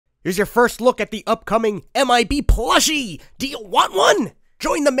Here's your first look at the upcoming MIB plushie! Do you want one?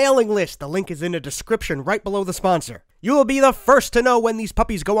 Join the mailing list. The link is in the description right below the sponsor. You will be the first to know when these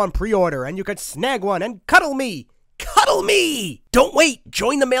puppies go on pre-order, and you can snag one and cuddle me! Cuddle me! Don't wait!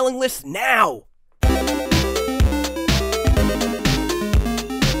 Join the mailing list now!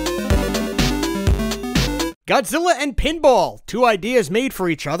 Godzilla and Pinball, two ideas made for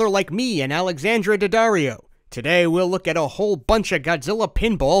each other like me and Alexandra Daddario. Today we'll look at a whole bunch of Godzilla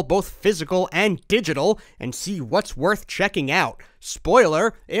Pinball, both physical and digital, and see what's worth checking out.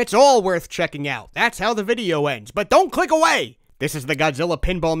 Spoiler, it's all worth checking out. That's how the video ends, but don't click away! This is the Godzilla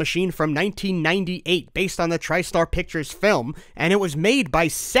Pinball machine from 1998, based on the TriStar Pictures film, and it was made by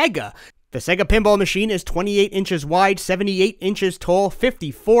Sega. The Sega Pinball machine is 28 inches wide, 78 inches tall,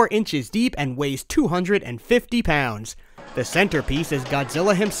 54 inches deep, and weighs 250 pounds. The centerpiece is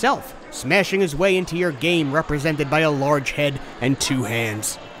Godzilla himself, smashing his way into your game represented by a large head and two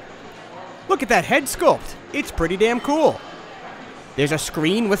hands. Look at that head sculpt, it's pretty damn cool. There's a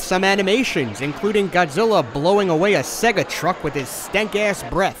screen with some animations, including Godzilla blowing away a Sega truck with his stank-ass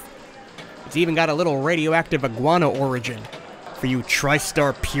breath. It's even got a little radioactive iguana origin, for you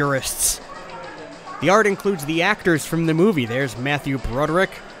TriStar purists. The art includes the actors from the movie. There's Matthew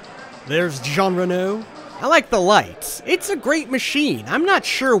Broderick, there's Jean Reno. I like the lights. It's a great machine. I'm not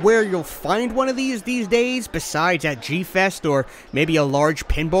sure where you'll find one of these days, besides at G-Fest or maybe a large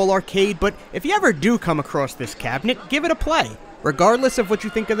pinball arcade, but if you ever do come across this cabinet, give it a play, regardless of what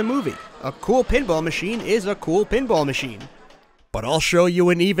you think of the movie. A cool pinball machine is a cool pinball machine. But I'll show you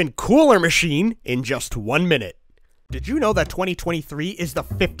an even cooler machine in just 1 minute. Did you know that 2023 is the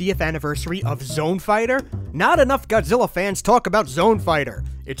 50th anniversary of Zone Fighter? Not enough Godzilla fans talk about Zone Fighter.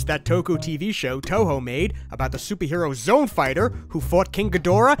 It's that Toku TV show Toho made about the superhero Zone Fighter who fought King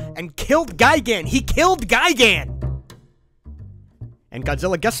Ghidorah and killed Gigan. He killed Gigan! And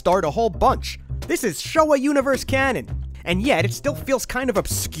Godzilla guest starred a whole bunch. This is Showa Universe canon. And yet, it still feels kind of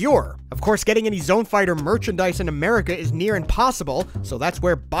obscure. Of course, getting any Zone Fighter merchandise in America is near impossible, so that's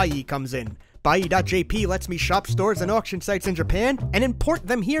where Bai comes in. Bai.jp lets me shop stores and auction sites in Japan and import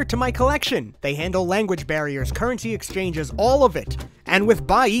them here to my collection. They handle language barriers, currency exchanges, all of it. And with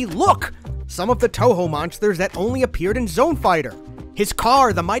Bai, look! Some of the Toho monsters that only appeared in Zone Fighter. His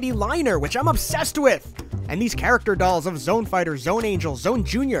car, the Mighty Liner, which I'm obsessed with. And these character dolls of Zone Fighter, Zone Angel, Zone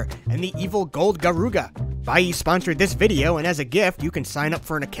Jr., and the evil Gold Garuga. Bai sponsored this video, and as a gift, you can sign up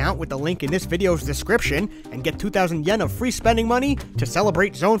for an account with the link in this video's description and get 2,000 yen of free spending money to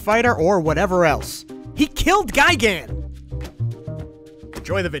celebrate Zone Fighter or whatever else. He killed Gigan!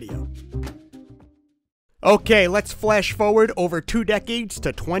 Enjoy the video. Okay, let's flash forward over 2 decades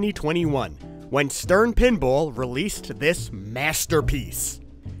to 2021, when Stern Pinball released this masterpiece.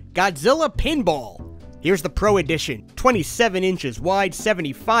 Godzilla Pinball. Here's the Pro Edition, 27 inches wide,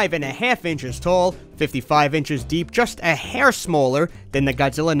 75.5 inches tall, 55 inches deep, just a hair smaller than the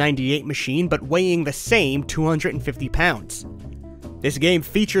Godzilla 98 machine, but weighing the same 250 pounds. This game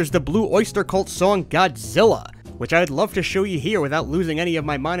features the Blue Oyster Cult song Godzilla, which I'd love to show you here without losing any of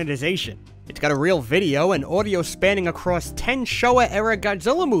my monetization. It's got a real video and audio spanning across 10 Showa-era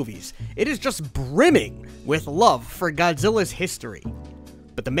Godzilla movies. It is just brimming with love for Godzilla's history.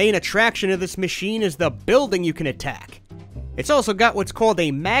 But the main attraction of this machine is the building you can attack. It's also got what's called a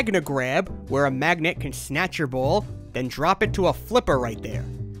Magna Grab, where a magnet can snatch your ball, then drop it to a flipper right there.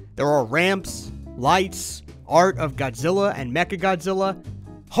 There are ramps, lights, art of Godzilla and Mechagodzilla.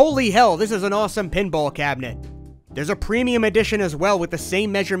 Holy hell, this is an awesome pinball cabinet. There's a premium edition as well with the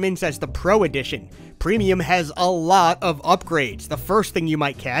same measurements as the Pro Edition. Premium has a lot of upgrades. The first thing you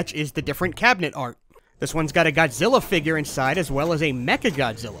might catch is the different cabinet art. This one's got a Godzilla figure inside as well as a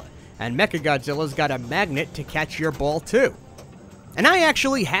Mechagodzilla, and Mechagodzilla's got a magnet to catch your ball too. And I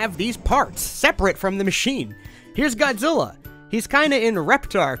actually have these parts, separate from the machine. Here's Godzilla. He's kinda in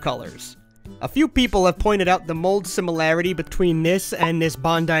Reptar colors. A few people have pointed out the mold similarity between this and this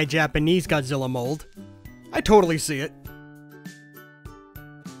Bandai Japanese Godzilla mold. I totally see it.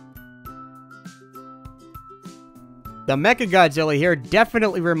 The Mechagodzilla here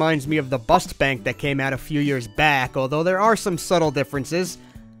definitely reminds me of the bust bank that came out a few years back, although there are some subtle differences.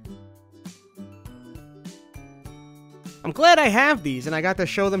 I'm glad I have these and I got to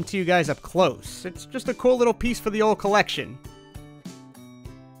show them to you guys up close. It's just a cool little piece for the old collection.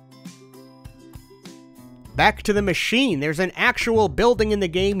 Back to the machine, there's an actual building in the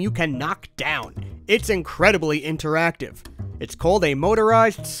game you can knock down. It's incredibly interactive. It's called a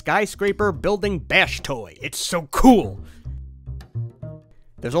motorized skyscraper building bash toy. It's so cool!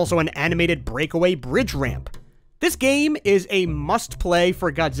 There's also an animated breakaway bridge ramp. This game is a must-play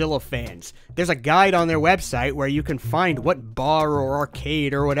for Godzilla fans. There's a guide on their website where you can find what bar or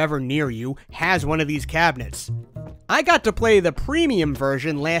arcade or whatever near you has one of these cabinets. I got to play the premium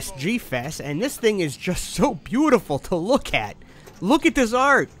version last G-Fest, and this thing is just so beautiful to look at. Look at this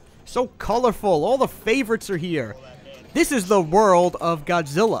art! So colorful, all the favorites are here. This is the world of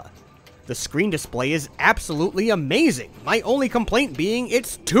Godzilla. The screen display is absolutely amazing. My only complaint being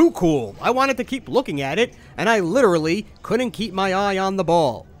it's too cool. I wanted to keep looking at it, and I literally couldn't keep my eye on the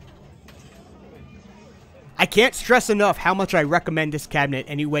ball. I can't stress enough how much I recommend this cabinet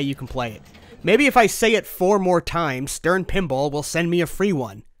any way you can play it. Maybe if I say it 4 more times, Stern Pinball will send me a free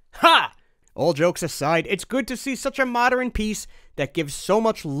one. Ha! All jokes aside, it's good to see such a modern piece that gives so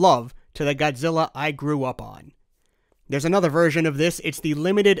much love to the Godzilla I grew up on. There's another version of this. It's the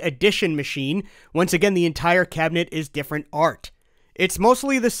limited edition machine. Once again, the entire cabinet is different art. It's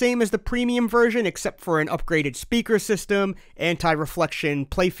mostly the same as the premium version, except for an upgraded speaker system, anti-reflection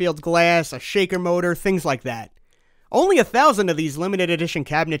playfield glass, a shaker motor, things like that. Only 1,000 of these limited edition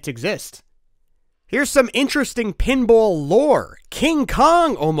cabinets exist. Here's some interesting pinball lore. King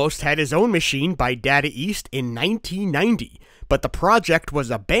Kong almost had his own machine by Data East in 1990, but the project was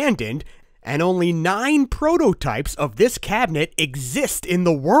abandoned, and only 9 prototypes of this cabinet exist in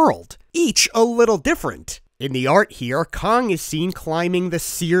the world, each a little different. In the art here, Kong is seen climbing the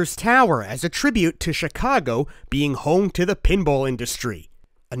Sears Tower as a tribute to Chicago being home to the pinball industry.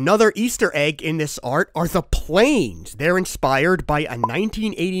 Another Easter egg in this art are the planes. They're inspired by a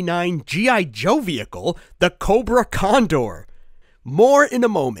 1989 G.I. Joe vehicle, the Cobra Condor. More in a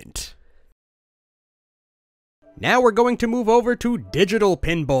moment. Now we're going to move over to digital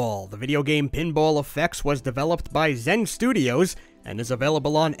pinball. The video game Pinball Effects was developed by Zen Studios and is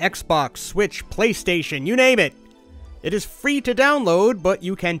available on Xbox, Switch, PlayStation, you name it. It is free to download, but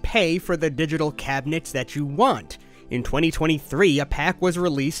you can pay for the digital cabinets that you want. In 2023, a pack was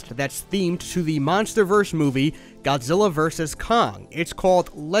released that's themed to the MonsterVerse movie Godzilla vs. Kong. It's called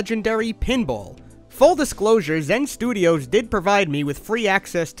Legendary Pinball. Full disclosure, Zen Studios did provide me with free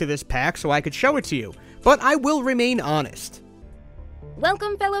access to this pack so I could show it to you. But I will remain honest.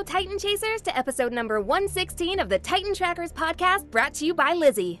 Welcome, fellow Titan Chasers, to episode number 116 of the Titan Trackers podcast, brought to you by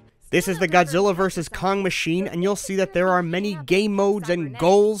Lizzie. This is the Godzilla vs. Kong machine, and you'll see that there are many game modes and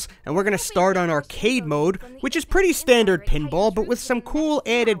goals, and we're going to start on arcade mode, which is pretty standard pinball, but with some cool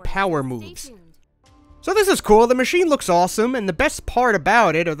added power moves. So this is cool, the machine looks awesome, and the best part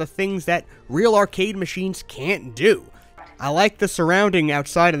about it are the things that real arcade machines can't do. I like the surrounding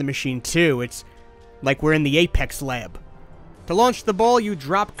outside of the machine too. It's like we're in the Apex lab. To launch the ball, you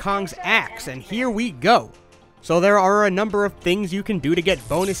drop Kong's axe, and here we go. So there are a number of things you can do to get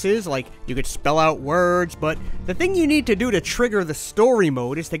bonuses, like you could spell out words, but the thing you need to do to trigger the story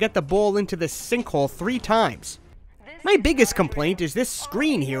mode is to get the ball into the sinkhole 3 times. My biggest complaint is this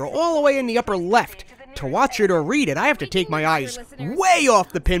screen here, all the way in the upper left. To watch it or read it, I have to take my eyes way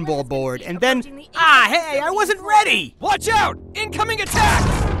off the pinball board, and then, hey, I wasn't ready! Watch out! Incoming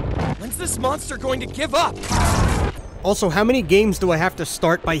attack! When's this monster going to give up? Also, how many games do I have to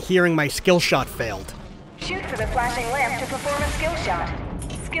start by hearing my skill shot failed? Shoot for the flashing lamp to perform a skill shot.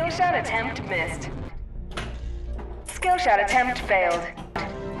 Skill shot attempt missed. Skill shot attempt failed.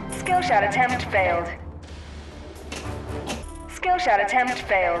 Skill shot attempt failed. Skill shot attempt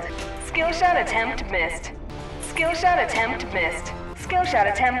failed. Skill shot attempt missed. Skill shot attempt missed. Skill shot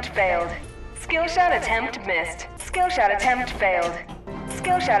attempt failed. Skill shot attempt missed. Skill shot attempt failed.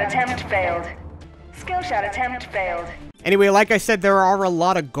 Skill shot attempt failed. Skill shot attempt failed. Anyway, like I said, there are a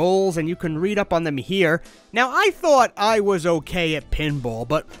lot of goals, and you can read up on them here. Now, I thought I was okay at pinball,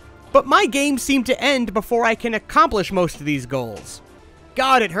 but my game seemed to end before I can accomplish most of these goals.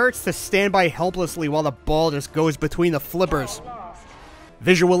 God, it hurts to stand by helplessly while the ball just goes between the flippers.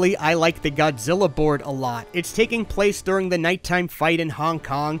 Visually, I like the Godzilla board a lot. It's taking place during the nighttime fight in Hong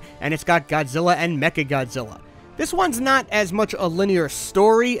Kong, and it's got Godzilla and Mechagodzilla. This one's not as much a linear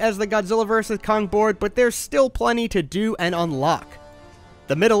story as the Godzilla vs. Kong board, but there's still plenty to do and unlock.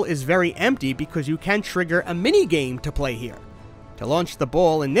 The middle is very empty because you can trigger a mini-game to play here. To launch the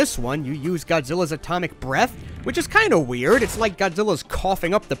ball in this one, you use Godzilla's atomic breath, which is kinda weird. It's like Godzilla's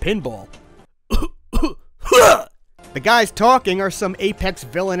coughing up the pinball. The guys talking are some Apex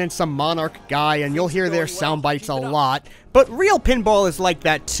villain and some Monarch guy, and you'll hear their sound bites a lot. But real pinball is like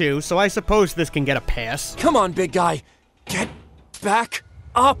that too, so I suppose this can get a pass. Come on, big guy. Get back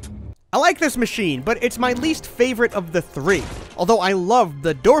up. I like this machine, but it's my least favorite of the 3. Although I love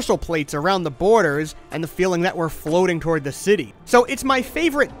the dorsal plates around the borders and the feeling that we're floating toward the city. So it's my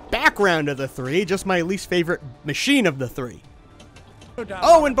favorite background of the 3, just my least favorite machine of the 3.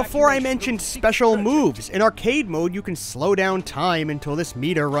 Oh, and before I mentioned special moves, in arcade mode you can slow down time until this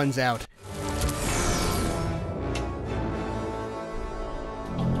meter runs out.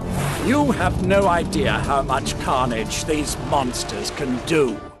 You have no idea how much carnage these monsters can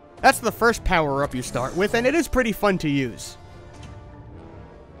do. That's the first power-up you start with, and it is pretty fun to use.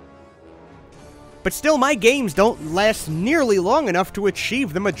 But still, my games don't last nearly long enough to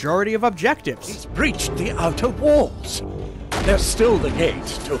achieve the majority of objectives. He's breached the outer walls. There's still the gate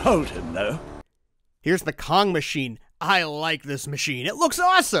to hold him, though. Here's the Kong machine. I like this machine. It looks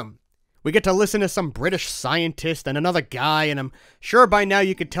awesome! We get to listen to some British scientist and another guy, and I'm sure by now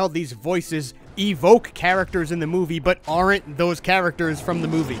you could tell these voices evoke characters in the movie, but aren't those characters from the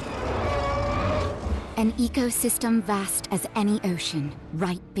movie. An ecosystem vast as any ocean,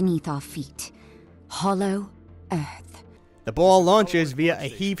 right beneath our feet. Hollow Earth. The ball launches via a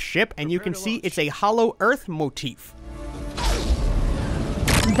heave ship, and you can see it's a Hollow Earth motif.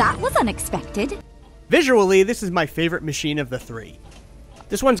 That was unexpected. Visually, this is my favorite machine of the three.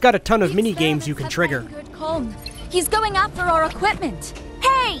 This one's got a ton of mini-games you can trigger. He's going after our equipment.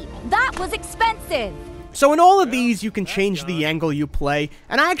 Hey, that was expensive. So in all of these, you can change the angle you play,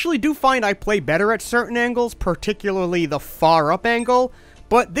 and I actually do find I play better at certain angles, particularly the far-up angle,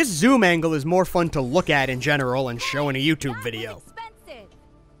 but this zoom angle is more fun to look at in general and show in a YouTube video.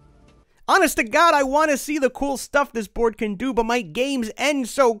 Honest to God, I want to see the cool stuff this board can do, but my games end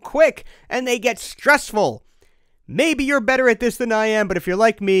so quick, and they get stressful. Maybe you're better at this than I am, but if you're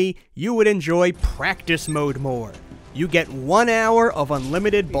like me, you would enjoy practice mode more. You get 1 hour of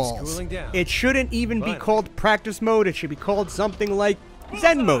unlimited balls. It shouldn't even be called practice mode, it should be called something like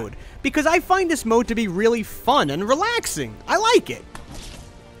Zen mode, because I find this mode to be really fun and relaxing. I like it.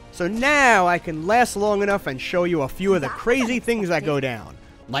 So now I can last long enough and show you a few of the crazy things that go down,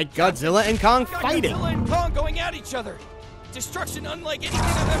 like Godzilla and Kong fighting. Godzilla and Kong going at each other. Destruction unlike anything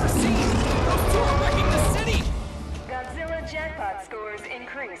I've ever seen. Those two are wrecking the city. Godzilla jackpot scores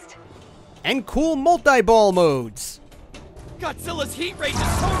increased. And cool multi-ball modes. Godzilla's heat rate is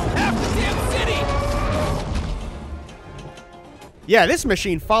total half the damn city. Yeah, this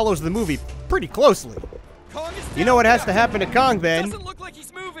machine follows the movie pretty closely. Kong is You know what has to happen to Kong then? Doesn't look like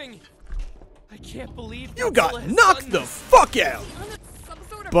he's moving. I can't believe You Godzilla got has knocked done the this. fuck out!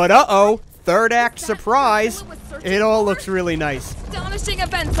 But uh-oh, third act surprise. It all looks really nice. Astonishing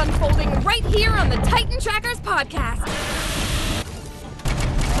events unfolding right here on the Titan Trackers podcast.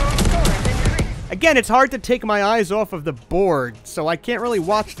 Again, it's hard to take my eyes off of the board, so I can't really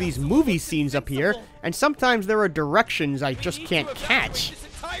watch these movie scenes up here, and sometimes there are directions I just can't catch.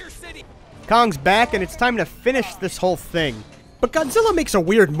 Kong's back, and it's time to finish this whole thing. But Godzilla makes a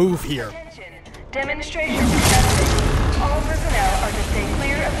weird move here. Attention. Demonstration successful. All personnel are to stay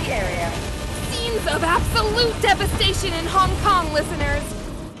clear of the area. Scenes of absolute devastation in Hong Kong, listeners.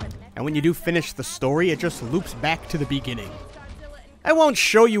 And when you do finish the story, it just loops back to the beginning. I won't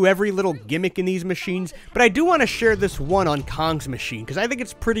show you every little gimmick in these machines, but I do want to share this one on Kong's machine, because I think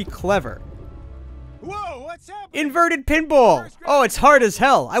it's pretty clever. Whoa, what's happening? Inverted pinball! Oh, it's hard as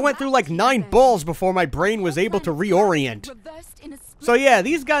hell. I went through like 9 balls before my brain was able to reorient. So yeah,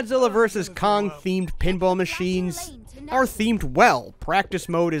 these Godzilla vs. Kong themed pinball machines are themed well. Practice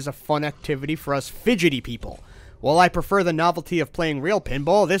mode is a fun activity for us fidgety people. While I prefer the novelty of playing real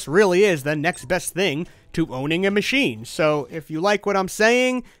pinball, this really is the next best thing to owning a machine. So if you like what I'm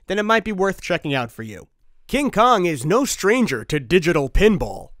saying, then it might be worth checking out for you. King Kong is no stranger to digital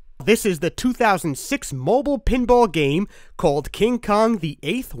pinball. This is the 2006 mobile pinball game called King Kong: The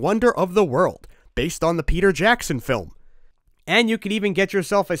Eighth Wonder of the World, based on the Peter Jackson film. And you can even get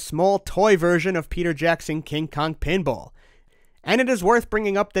yourself a small toy version of Peter Jackson King Kong Pinball. And it is worth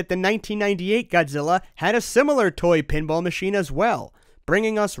bringing up that the 1998 Godzilla had a similar toy pinball machine as well,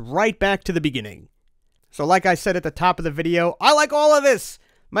 bringing us right back to the beginning. So like I said at the top of the video, I like all of this!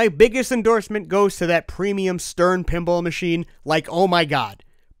 My biggest endorsement goes to that premium Stern pinball machine, like oh my god.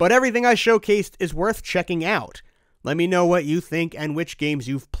 But everything I showcased is worth checking out. Let me know what you think and which games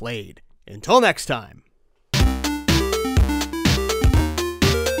you've played. Until next time.